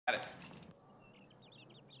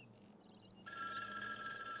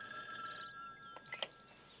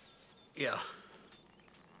Yeah.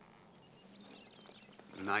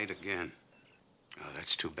 Night again. Oh,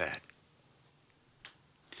 that's too bad.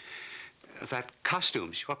 That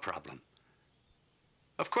costume's your problem.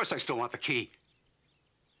 Of course I still want the key.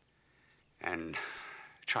 And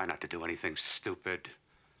try not to do anything stupid.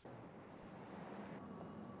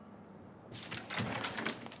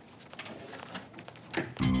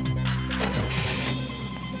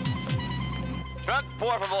 Truck,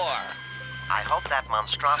 por favor. I hope that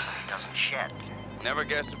monstrosity doesn't shed. Never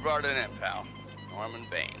guessed who brought it in, pal. Norman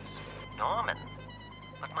Baines. Norman?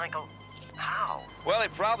 But, Michael, how? Well, he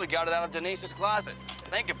probably got it out of Denise's closet.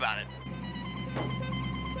 Think about it.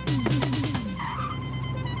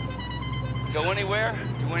 Go anywhere,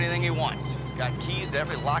 do anything he wants. He's got keys to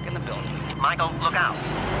every lock in the building. Michael, look out.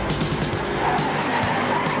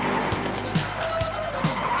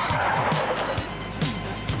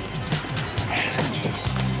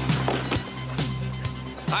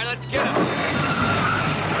 All right, let's get him.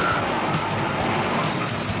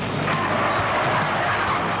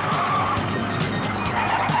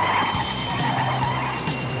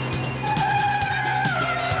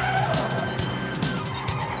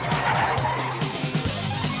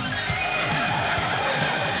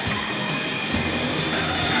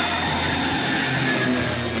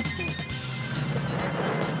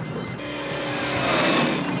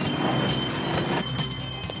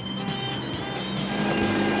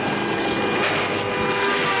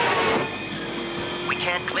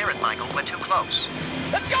 We're too close.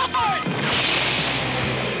 Let's go for it!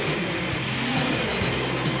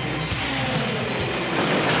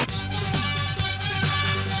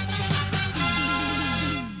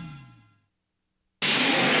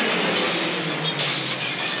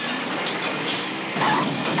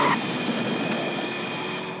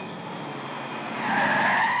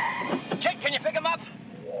 Can you pick him up?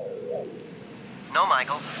 No,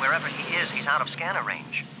 Michael. Wherever he is, he's out of scanner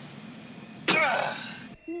range.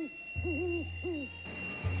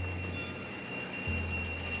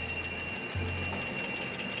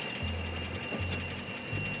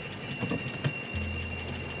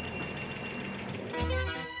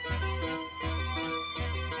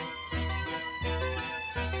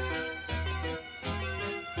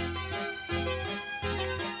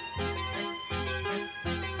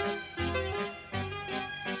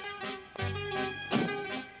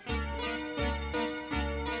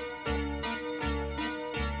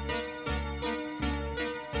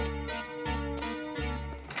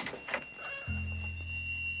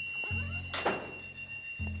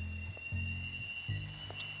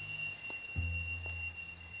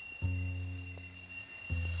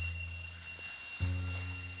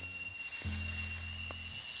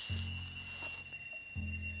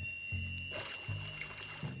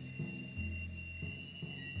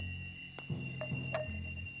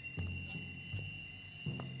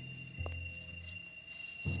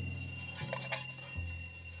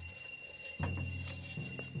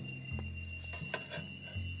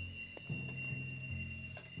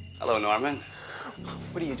 Hello, Norman.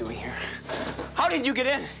 What are you doing here? How did you get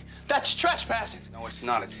in? That's trespassing. No, it's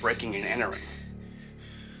not. It's breaking and entering.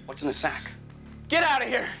 What's in the sack? Get out of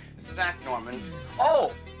here. The sack, Norman.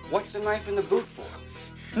 Oh, what's the knife in the boot for?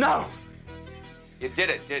 No. You did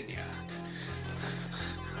it, didn't you?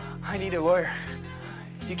 I need a lawyer.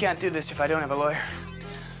 You can't do this if I don't have a lawyer.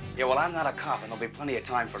 Yeah, well, I'm not a cop, and there'll be plenty of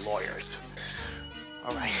time for lawyers.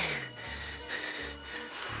 All right.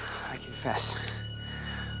 I confess.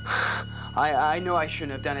 I know I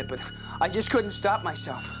shouldn't have done it, but I just couldn't stop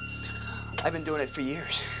myself. I've been doing it for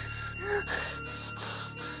years.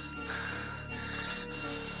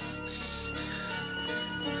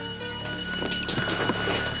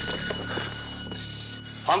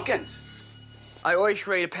 Pumpkins. I always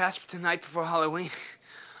ready to pass tonight before Halloween.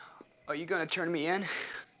 Are you gonna turn me in?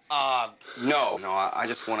 No. I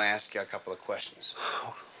just want to ask you a couple of questions.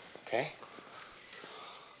 Okay?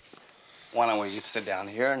 Why don't we just sit down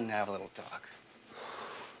here and have a little talk?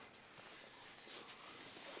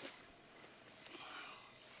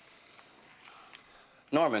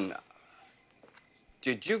 Norman,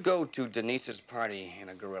 did you go to Denise's party in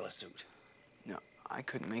a gorilla suit? No, I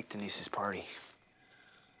couldn't make Denise's party.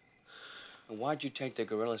 And why'd you take the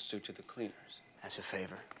gorilla suit to the cleaners? As a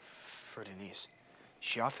favor for Denise.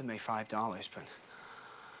 She offered me $5, but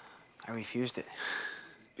I refused it.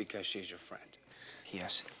 Because she's your friend?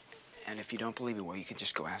 Yes. And if you don't believe me, well, you can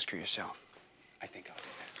just go ask her yourself. I think I'll do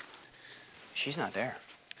that. She's not there.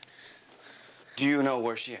 Do you know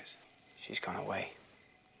where she is? She's gone away.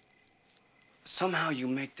 Somehow you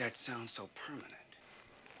make that sound so permanent.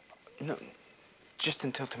 No, just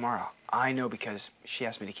until tomorrow. I know because she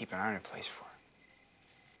asked me to keep an eye on her place for her.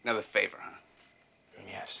 Another favor, huh?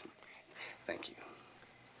 Yes. Thank you.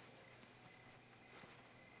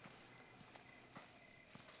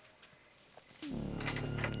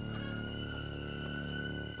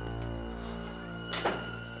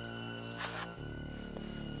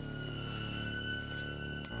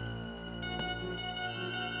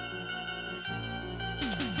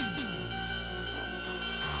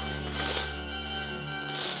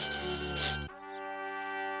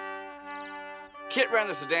 Kit ran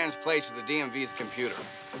the sedan's place for the DMV's computer.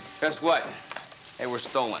 Guess what? They were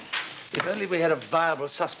stolen. If only we had a viable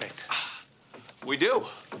suspect. We do.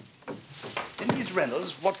 Denise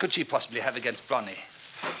Reynolds, what could she possibly have against Bronny?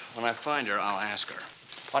 When I find her, I'll ask her.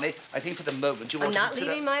 Bonnie, I think for the moment you I'm want not to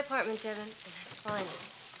consider... leaving my apartment, Devin, and that's fine.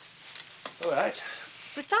 All right.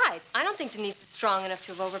 Besides, I don't think Denise is strong enough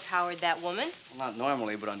to have overpowered that woman. Well, not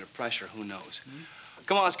normally, but under pressure, who knows?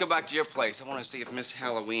 Come on, let's go back to your place. I want to see if Miss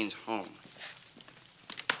Halloween's home.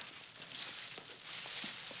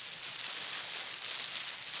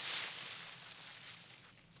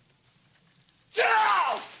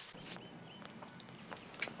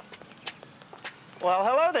 Well,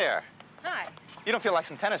 hello there. Hi. You don't feel like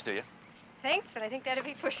some tennis, do you? Thanks, but I think that'd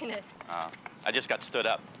be pushing it. I just got stood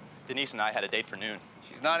up. Denise and I had a date for noon.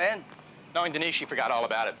 She's not in. Knowing Denise, she forgot all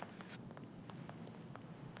about it.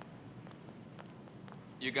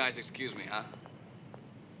 You guys excuse me, huh?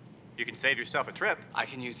 You can save yourself a trip. I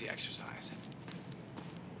can use the exercise.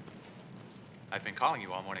 I've been calling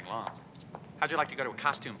you all morning long. How'd you like to go to a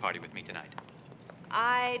costume party with me tonight?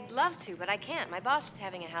 I'd love to, but I can't. My boss is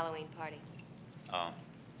having a Halloween party. Oh.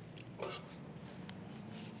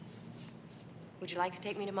 Would you like to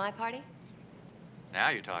take me to my party? Now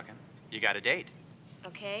you're talking. You got a date.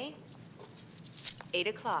 Okay. 8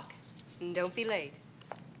 o'clock. And don't be late.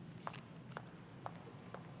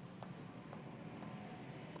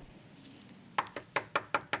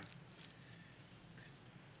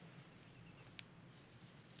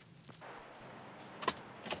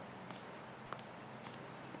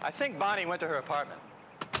 I think Bonnie went to her apartment.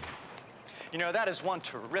 You know, that is one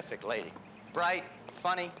terrific lady. Bright,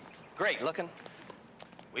 funny, great looking.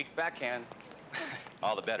 Weak backhand.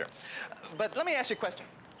 All the better. But let me ask you a question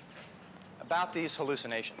about these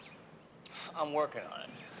hallucinations. I'm working on it.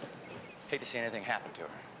 Hate to see anything happen to her.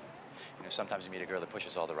 You know, sometimes you meet a girl that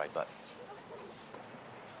pushes all the right buttons.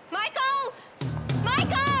 Michael!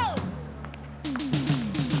 Michael!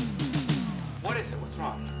 What is it? What's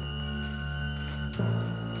wrong?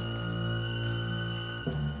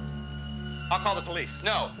 I'll call the police.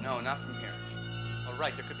 No, not from here. All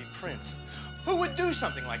right, there could be prints. Who would do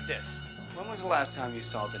something like this? When was the last time you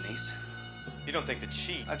saw Denise? You don't think that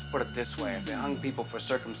she... Let's put it this way. If they hung people for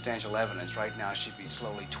circumstantial evidence, right now she'd be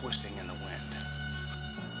slowly twisting in the wind.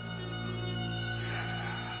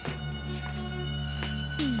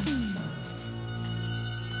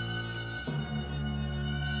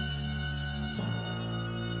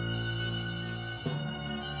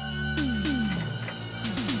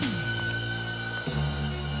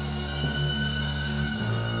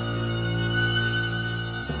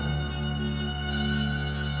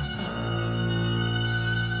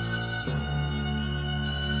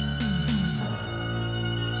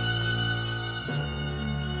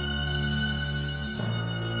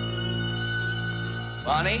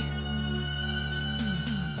 Bonnie?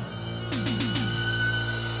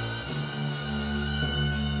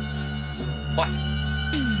 What?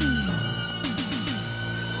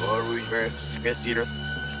 Rouge vert, Smith Eater.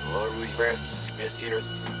 Rouge vert, Smith Eater.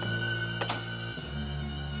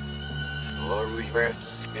 Rouge vert,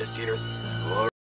 Smith Eater.